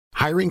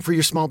Hiring for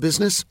your small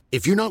business?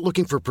 If you're not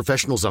looking for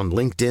professionals on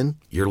LinkedIn,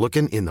 you're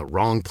looking in the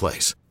wrong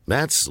place.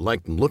 That's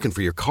like looking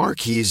for your car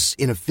keys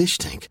in a fish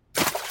tank.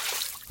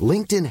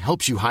 LinkedIn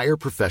helps you hire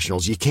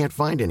professionals you can't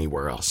find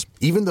anywhere else,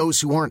 even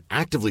those who aren't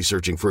actively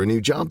searching for a new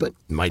job but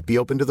might be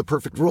open to the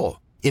perfect role.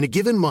 In a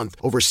given month,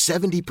 over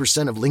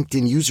 70% of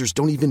LinkedIn users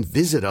don't even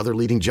visit other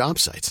leading job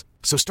sites.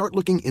 So start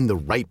looking in the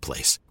right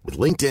place. With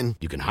LinkedIn,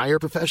 you can hire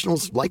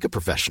professionals like a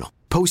professional.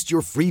 Post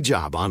your free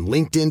job on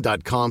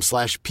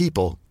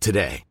linkedin.com/people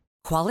today.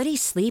 Quality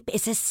sleep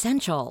is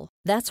essential.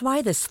 That's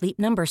why the Sleep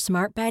Number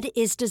Smart Bed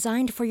is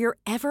designed for your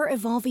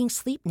ever-evolving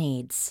sleep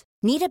needs.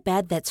 Need a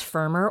bed that's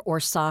firmer or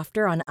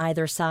softer on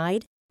either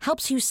side?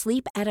 Helps you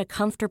sleep at a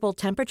comfortable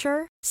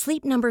temperature?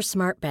 Sleep Number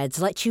Smart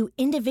Beds let you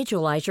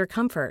individualize your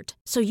comfort,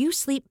 so you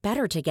sleep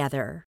better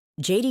together.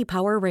 J.D.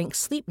 Power ranks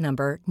Sleep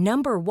Number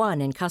number 1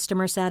 in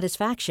customer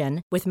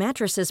satisfaction with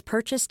mattresses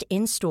purchased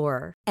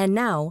in-store. And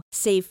now,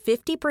 save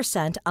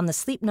 50% on the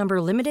Sleep Number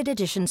Limited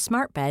Edition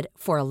Smart Bed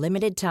for a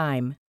limited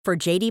time. For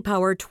J.D.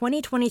 Power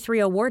 2023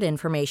 award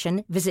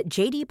information, visit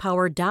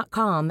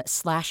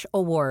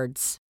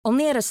jdpower.com/awards.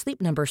 Only at a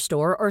Sleep Number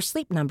store or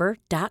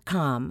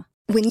sleepnumber.com.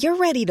 When you're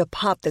ready to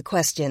pop the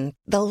question,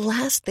 the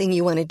last thing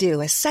you want to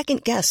do is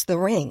second-guess the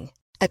ring.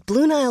 At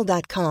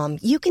BlueNile.com,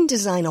 you can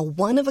design a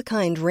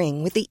one-of-a-kind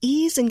ring with the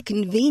ease and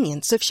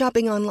convenience of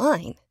shopping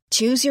online.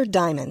 Choose your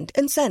diamond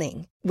and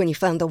setting. When you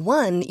find the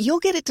one, you'll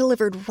get it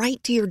delivered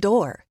right to your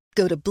door.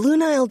 Go to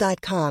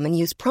BlueNile.com and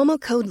use promo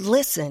code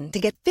LISTEN to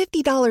get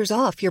 $50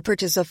 off your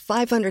purchase of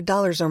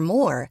 $500 or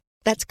more.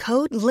 That's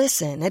code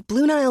LISTEN at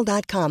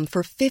BlueNile.com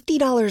for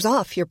 $50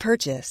 off your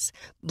purchase.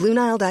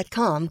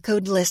 BlueNile.com,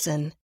 code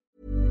LISTEN.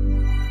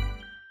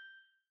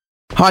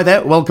 Hi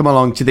there, welcome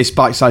along to this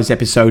bite-sized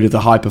episode of the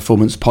High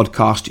Performance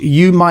Podcast.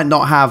 You might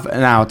not have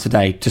an hour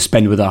today to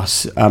spend with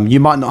us. You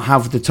might not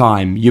have the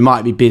time. You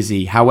might be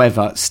busy.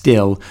 However,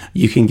 still,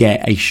 you can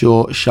get a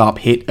short, sharp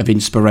hit of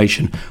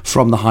inspiration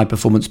from the High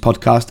Performance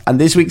Podcast. And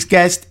this week's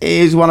guest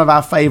is one of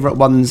our favourite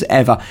ones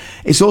ever.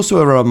 It's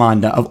also a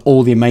reminder of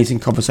all the amazing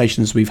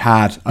conversations we've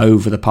had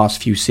over the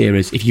past few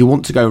series. If you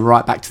want to go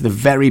right back to the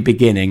very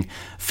beginning,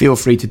 feel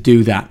free to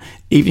do that.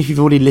 Even if you've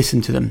already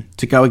listened to them,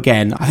 to go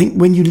again. I think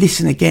when you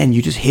listen again,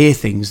 you just hear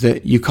things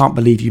that you can't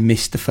believe you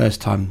missed the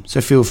first time.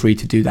 So feel free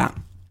to do that.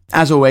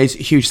 As always,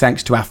 huge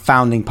thanks to our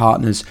founding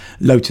partners,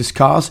 Lotus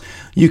Cars.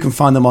 You can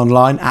find them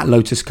online at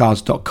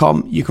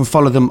lotuscars.com. You can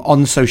follow them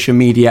on social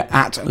media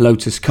at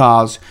Lotus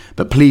Cars.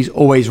 But please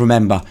always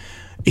remember,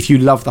 if you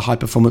love the High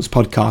Performance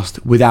Podcast,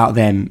 without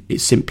them,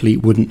 it simply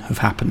wouldn't have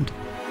happened.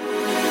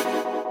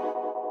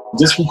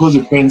 Just because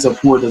your parents are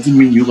poor doesn't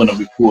mean you're going to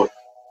be poor.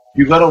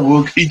 You gotta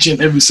work each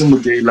and every single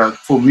day. Like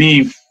for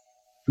me,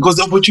 because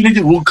the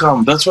opportunity will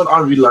come. That's what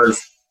I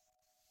realized.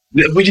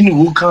 The opportunity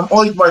will come,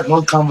 or it might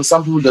not come. For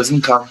some people, it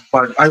doesn't come.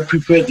 But I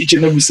prepared each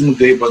and every single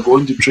day by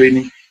going to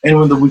training. And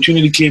when the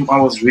opportunity came,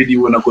 I was ready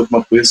when I got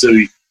my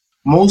bursary.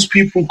 Most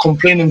people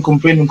complain.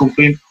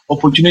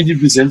 Opportunity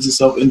presents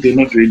itself, and they're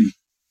not ready.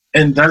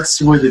 And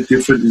that's where the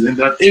difference is. And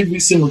that every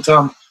single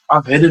time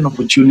I've had an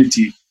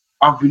opportunity,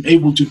 I've been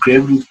able to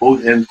grab it with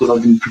both hands because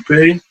I've been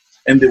preparing.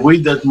 And the way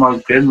that my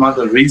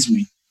grandmother raised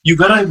me, you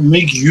gotta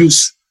make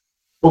use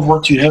of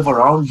what you have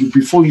around you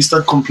before you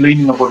start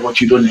complaining about what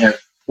you don't have.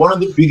 One of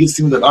the biggest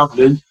things that I've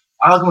learned,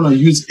 I'm gonna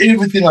use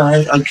everything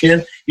I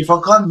can. If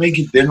I can't make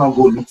it, then I'll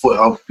go look for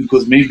help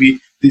because maybe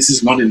this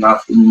is not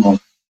enough anymore.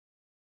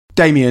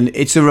 Damien,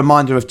 it's a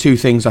reminder of two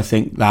things, I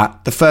think.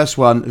 That the first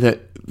one,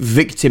 that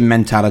victim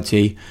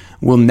mentality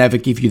will never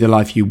give you the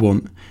life you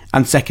want.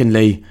 And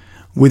secondly,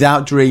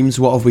 without dreams,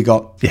 what have we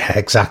got? Yeah,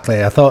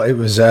 exactly. I thought it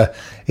was...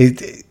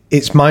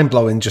 It's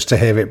mind-blowing just to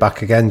hear it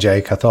back again,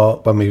 Jake. I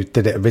thought when we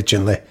did it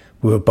originally,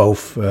 we were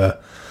both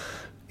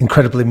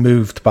incredibly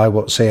moved by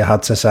what Sia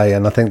had to say.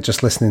 And I think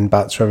just listening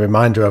back to a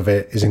reminder of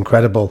it is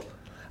incredible.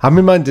 I'm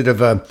reminded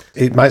of,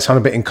 it might sound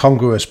a bit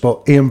incongruous,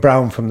 but Ian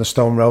Brown from the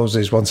Stone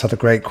Roses once had a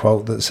great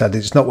quote that said,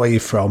 "It's not where you're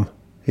from,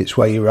 it's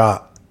where you're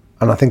at."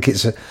 And I think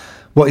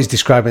what he's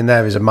describing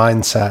there is a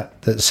mindset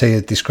that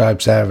Sia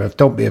describes there of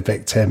don't be a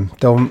victim,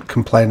 don't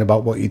complain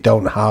about what you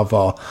don't have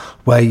or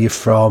where you're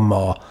from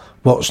or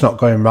what's not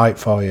going right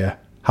for you.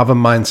 Have a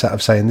mindset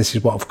of saying, this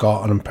is what I've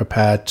got and I'm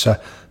prepared to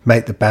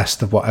make the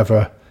best of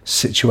whatever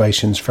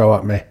situations throw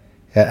at me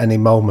at any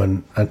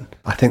moment. And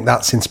I think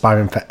that's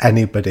inspiring for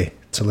anybody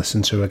to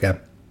listen to again.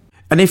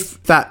 And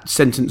if that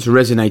sentence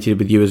resonated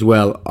with you as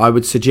well, I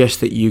would suggest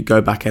that you go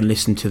back and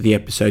listen to the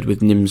episode with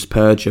Nims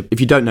Purger.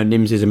 If you don't know,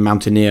 Nims is a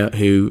mountaineer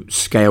who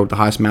scaled the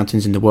highest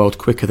mountains in the world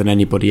quicker than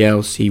anybody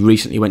else. He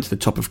recently went to the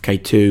top of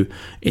K2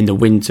 in the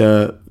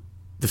winter,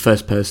 the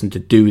first person to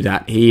do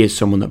that. He is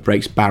someone that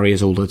breaks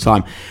barriers all the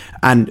time.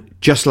 And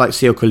just like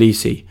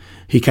Kolisi,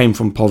 he came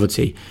from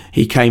poverty.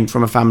 He came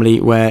from a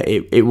family where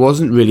it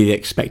wasn't really the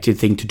expected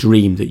thing to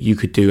dream that you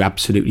could do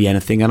absolutely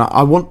anything. And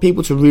I want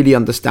people to really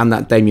understand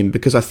that, Damien,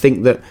 because I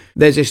think that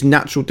there's this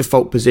natural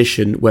default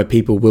position where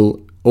people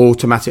will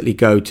automatically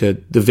go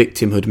to the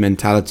victimhood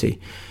mentality.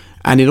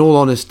 And in all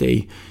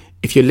honesty,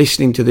 if you're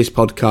listening to this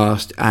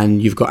podcast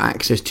and you've got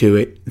access to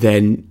it,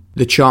 then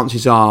the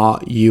chances are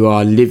you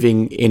are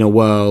living in a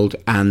world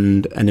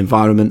and an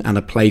environment and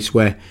a place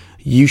where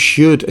you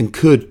should and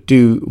could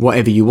do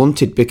whatever you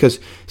wanted, because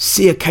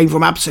Sia came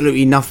from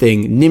absolutely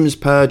nothing. Nims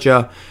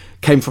Purja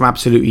came from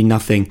absolutely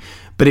nothing.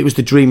 But it was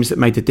the dreams that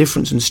made the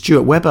difference. And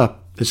Stuart Webber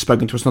has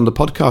spoken to us on the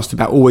podcast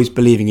about always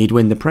believing he'd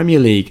win the Premier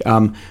League.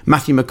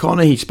 Matthew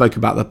McConaughey spoke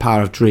about the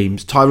power of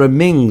dreams. Tyrone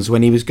Mings,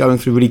 when he was going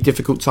through really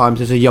difficult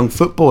times as a young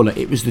footballer,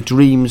 it was the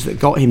dreams that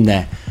got him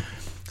there.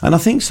 And I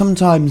think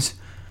sometimes,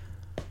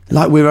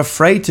 like, we're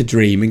afraid to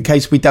dream in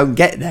case we don't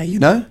get there, you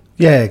know?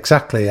 Yeah,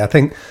 exactly. I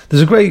think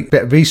there's a great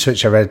bit of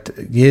research I read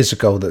years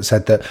ago that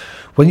said that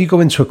when you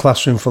go into a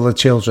classroom full of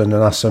children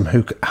and ask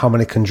them how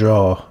many can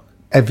draw,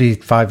 every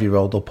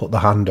 5-year-old will put the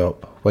hand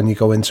up. When you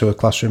go into a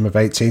classroom of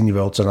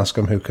 18-year-olds and ask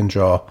them who can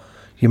draw,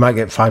 you might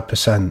get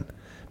 5%,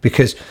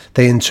 because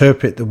they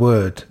interpret the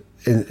word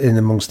in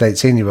amongst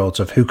 18-year-olds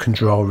of who can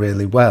draw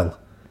really well.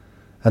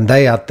 And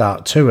they add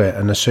that to it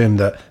and assume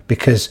that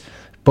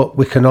but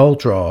we can all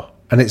draw.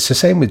 And it's the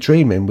same with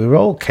dreaming. We're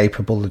all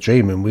capable of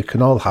dreaming. We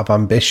can all have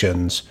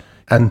ambitions.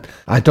 And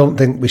I don't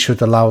think we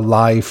should allow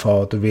life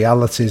or the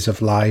realities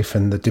of life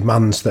and the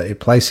demands that it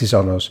places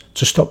on us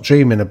to stop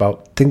dreaming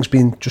about things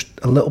being just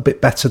a little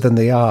bit better than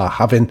they are,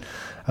 having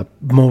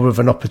more of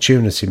an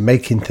opportunity,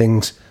 making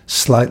things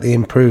slightly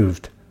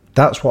improved.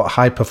 That's what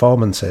high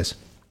performance is.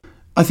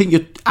 I think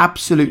you're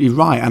absolutely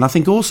right. And I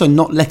think also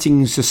not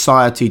letting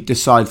society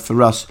decide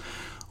for us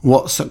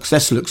what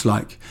success looks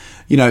like.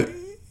 You know,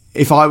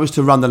 if I was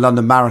to run the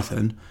London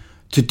Marathon,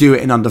 to do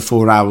it in under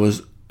 4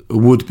 hours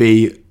would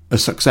be a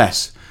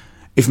success.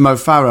 If Mo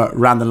Farah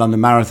ran the London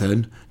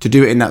Marathon, to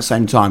do it in that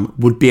same time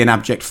would be an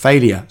abject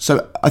failure.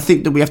 So I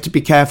think that we have to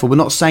be careful. We're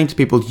not saying to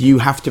people, you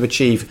have to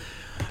achieve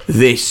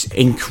this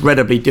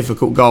incredibly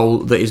difficult goal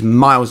that is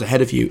miles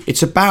ahead of you.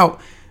 It's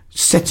about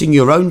setting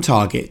your own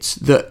targets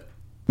that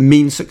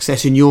mean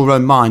success in your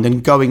own mind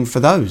and going for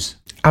those.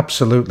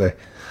 Absolutely.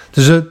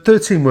 There's a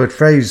 13-word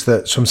phrase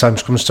that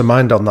sometimes comes to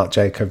mind on that,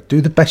 Jacob.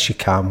 Do the best you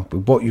can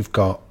with what you've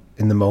got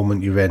in the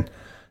moment you're in.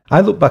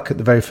 I look back at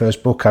the very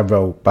first book I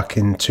wrote back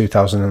in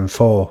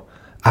 2004,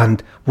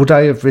 and would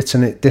I have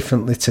written it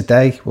differently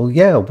today? Well,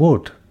 yeah, I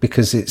would,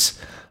 because it's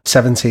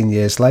 17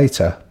 years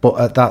later. But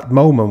at that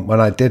moment when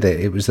I did it,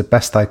 it was the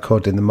best I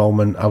could in the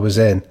moment I was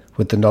in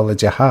with the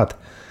knowledge I had.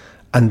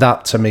 And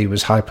that, to me,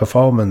 was high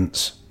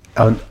performance,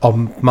 and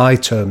on my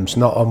terms,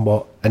 not on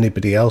what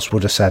anybody else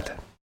would have said.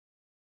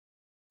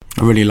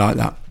 I really like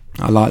that.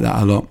 I like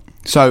that a lot.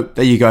 So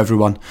there you go,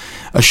 everyone.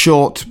 A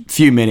short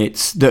few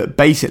minutes that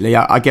basically,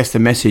 I guess the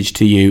message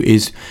to you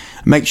is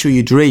make sure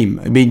you dream.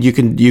 I mean, you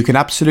can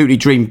absolutely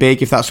dream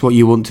big if that's what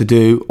you want to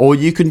do, or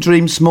you can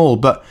dream small,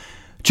 but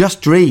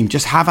just dream,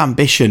 just have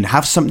ambition,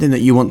 have something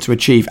that you want to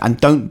achieve,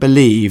 and don't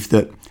believe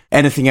that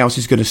anything else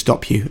is going to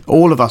stop you.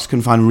 All of us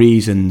can find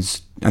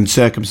reasons and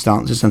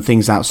circumstances and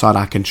things outside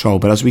our control.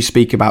 But as we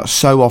speak about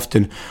so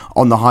often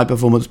on the High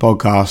Performance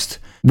Podcast,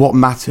 what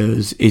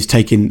matters is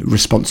taking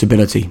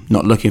responsibility,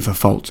 not looking for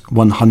fault.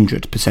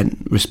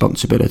 100%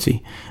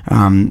 responsibility.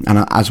 And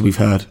as we've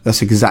heard,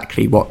 that's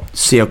exactly what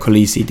Sia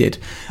Kolisi did,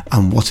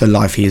 and what a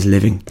life he is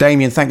living.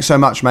 Damien, thanks so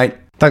much, mate.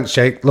 Thanks,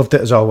 Jake. Loved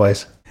it as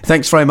always.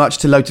 Thanks very much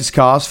to Lotus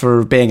Cars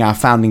for being our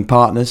founding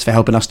partners, for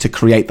helping us to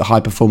create the High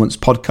Performance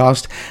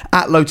Podcast.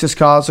 At Lotus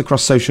Cars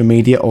across social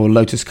media, or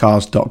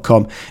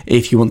lotuscars.com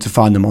if you want to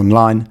find them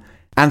online.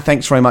 And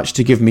thanks very much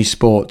to Give Me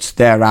Sports.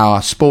 They're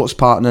our sports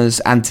partners,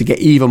 and to get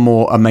even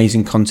more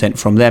amazing content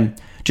from them,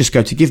 just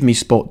go to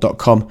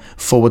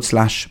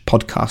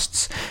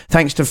givemesport.com/podcasts.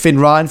 Thanks to Finn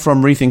Ryan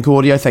from Rethink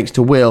Audio. Thanks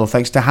to Will.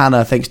 Thanks to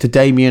Hannah. Thanks to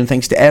Damien.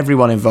 Thanks to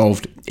everyone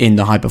involved in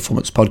the High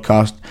Performance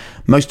Podcast.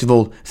 Most of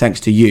all,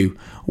 thanks to you.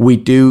 We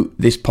do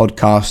this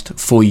podcast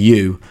for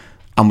you,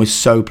 and we're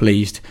so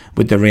pleased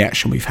with the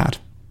reaction we've had.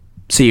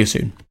 See you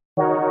soon.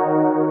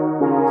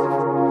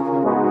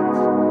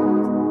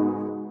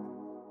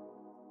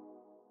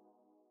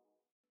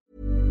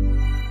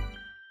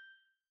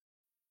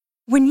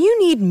 When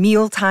you need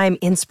mealtime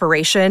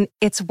inspiration,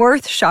 it's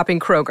worth shopping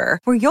Kroger,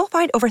 where you'll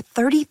find over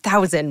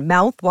 30,000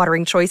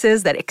 mouth-watering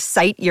choices that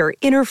excite your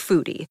inner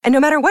foodie. And no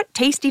matter what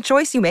tasty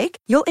choice you make,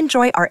 you'll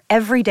enjoy our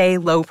everyday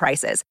low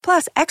prices,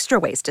 plus extra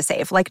ways to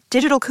save, like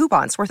digital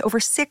coupons worth over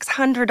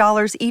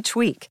 $600 each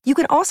week. You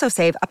can also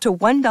save up to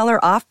 $1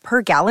 off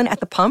per gallon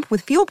at the pump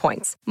with fuel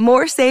points.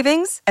 More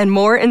savings and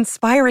more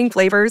inspiring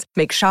flavors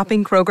make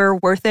shopping Kroger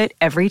worth it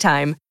every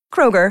time.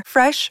 Kroger,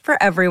 fresh for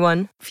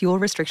everyone. Fuel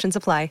restrictions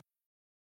apply.